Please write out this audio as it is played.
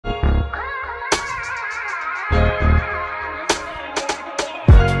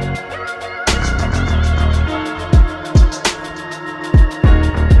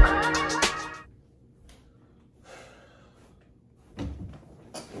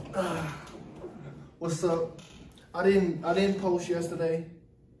What's up? I didn't post yesterday,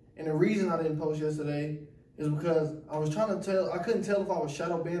 and the reason I didn't post yesterday is because I was trying to tell. I couldn't tell if I was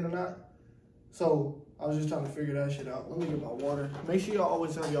shadow banned or not, so I was just trying to figure that shit out. Let me get my water. Make sure y'all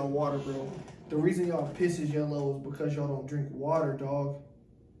always have y'all water, bro. The reason y'all piss is yellow is because y'all don't drink water, dog.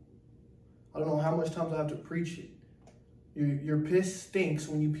 I don't know how much times I have to preach it. Your piss stinks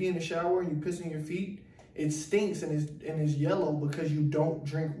when you pee in the shower and you piss in your feet. It stinks and it's yellow because you don't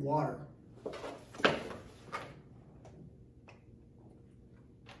drink water.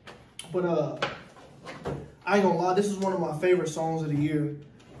 But I ain't gonna lie, this is one of my favorite songs of the year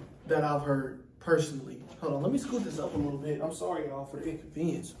that I've heard personally. Hold on, let me scoot this up a little bit. I'm sorry, y'all, for the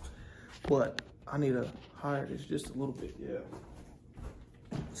inconvenience, but I need to higher this just a little bit,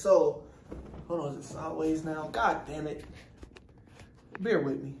 yeah. So, hold on, is it sideways now? God damn it. Bear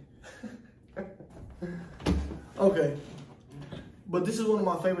with me. Okay. But this is one of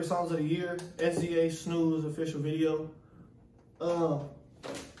my favorite songs of the year. SZA, Snooze official video.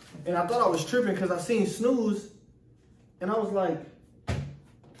 And I thought I was tripping because I seen Snooze and I was like,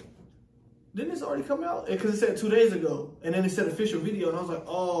 didn't this already come out? Because it said 2 days ago. And then it said official video and I was like,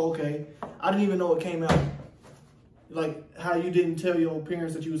 oh, okay. I didn't even know it came out. Like how you didn't tell your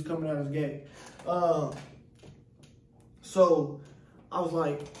parents that you was coming out as gay. So I was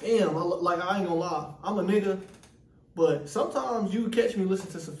like, damn, I ain't gonna lie. I'm a nigga, but sometimes you catch me listen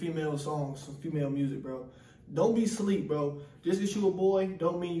to some female songs, some female music, bro. Don't be sleep, bro. Just because you a boy,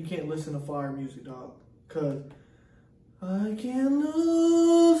 don't mean you can't listen to fire music, dog. Cause I can't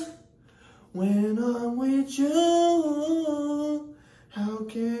lose when I'm with you. How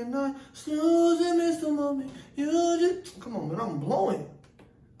can I snooze and miss the moment you just... Come on, man, I'm blowing.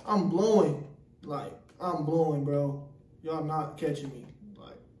 I'm blowing. Like, I'm blowing, bro. Y'all not catching me.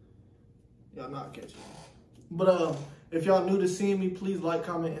 Like, y'all not catching me. But if y'all new to seeing me, please like,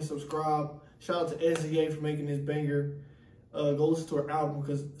 comment, and subscribe. Shout out to SZA for making this banger. Go listen to her album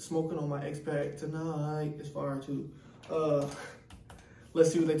because Smoking on My X-Pack Tonight is fire too.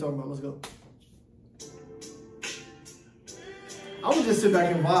 Let's see what they talking about. Let's go. I would just sit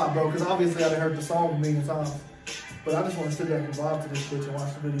back and vibe, bro, because obviously I done heard the song a million times. But I just want to sit back and vibe to this bitch and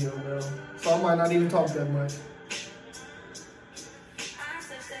watch the video, bro. So I might not even talk that much.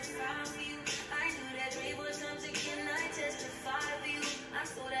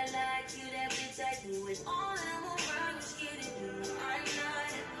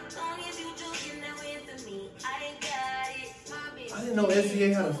 I didn't know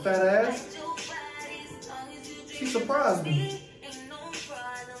SZA had a fat ass. She surprised me.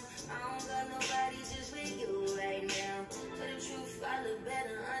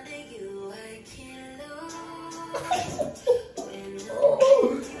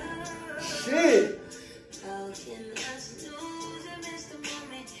 Oh, shit.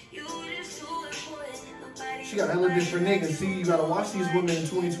 She got hella different niggas. See, you gotta watch these women in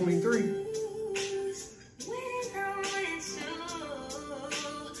 2023.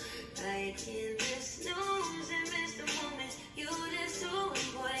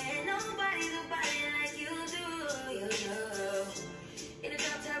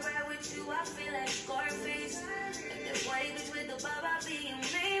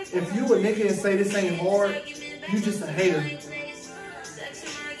 If you a nigga and say this ain't hard, you just a hater.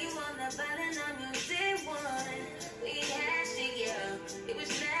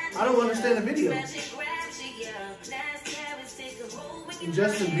 I don't understand the video.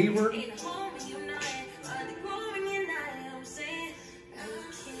 Justin Bieber.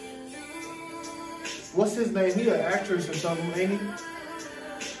 What's his name? He an actress or something, ain't he?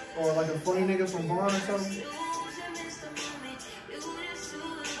 Or like a funny nigga from Vaughn or something?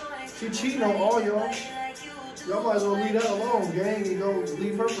 She cheating on all y'all. Y'all might as well leave that alone, gang, and go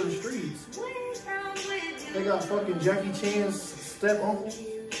leave her for the streets. They got fucking Jackie Chan's step uncle.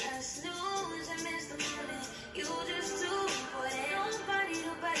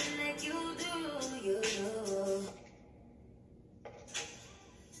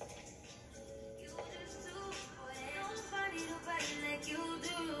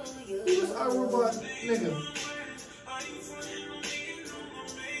 Who was our robot nigga?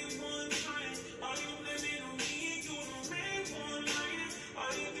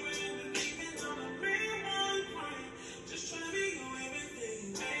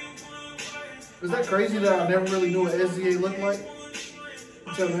 Is that crazy that I never really knew what SZA looked like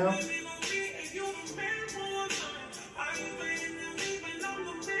until now?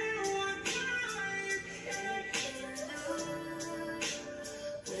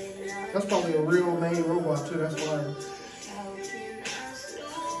 That's probably a real made robot too, that's why.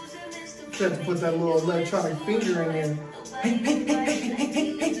 You have to put that little electronic finger in there. Hey, hey, hey, hey, hey,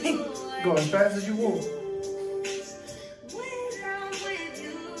 hey, hey, hey. Go as fast as you want.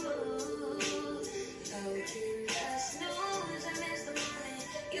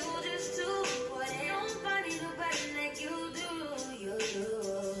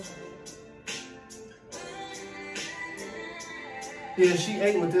 Yeah, she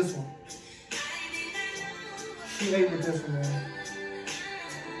ate with this one. She ate with this one, man.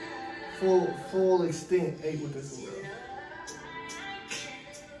 Full extent ate with this one, bro.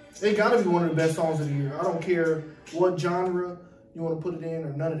 It gotta be one of the best songs of the year. I don't care what genre you want to put it in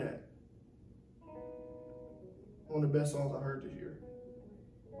or none of that. One of the best songs I heard this year.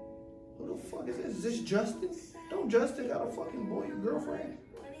 Who the fuck is this? Is this Justin? Don't Justin got a fucking girlfriend?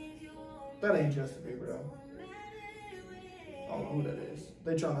 That ain't Justin Bieber though. I don't know who that is.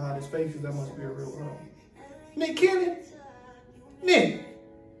 They trying to hide his face because that must be a real one. Nick Cannon? Nick!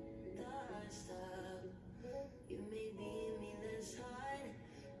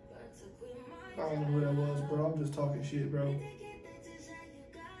 I don't know who that was, bro. I'm just talking shit, bro.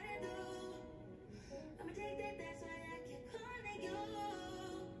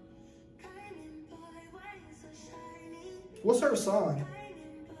 What's her sign?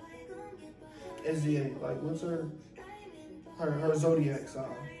 SZA. Like, what's her zodiac sign?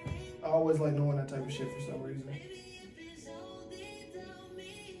 I always like knowing that type of shit for some reason.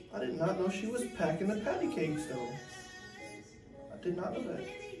 I did not know she was packing the patty cakes, though. I did not know that.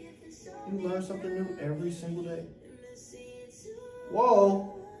 You learn something new every single day.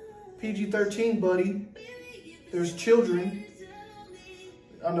 Whoa. PG-13, buddy. There's children.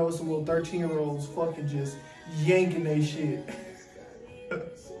 I know some little 13-year-olds fucking just yanking they shit.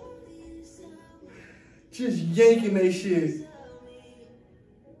 Just yanking they shit.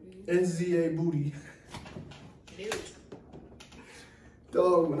 SZA booty.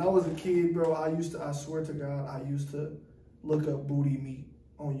 Dog, when I was a kid, bro, I swear to God, I used to look up booty meat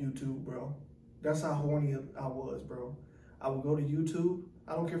on YouTube, bro. That's how horny I was, bro. I would go to YouTube.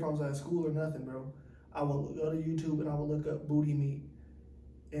 I don't care if I was at school or nothing, bro. I would go to YouTube and I would look up booty meat.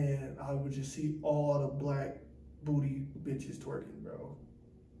 And I would just see all the black booty bitches twerking, bro.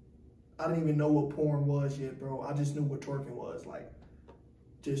 I didn't even know what porn was yet, bro. I just knew what twerking was. Like,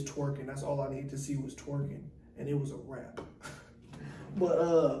 just twerking. That's all I needed to see was twerking. And it was a wrap.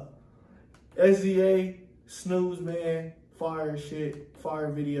 But, SZA, Snooze, man. Fire shit.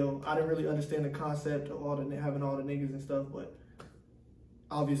 Fire video. I didn't really understand the concept of having all the niggas and stuff, but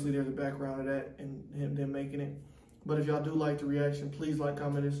obviously there's a background of that and them making it. But if y'all do like the reaction, please like,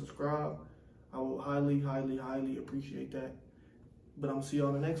 comment, and subscribe. I will highly, highly, highly appreciate that. But I'm going to see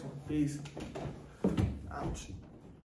y'all in the next one. Peace.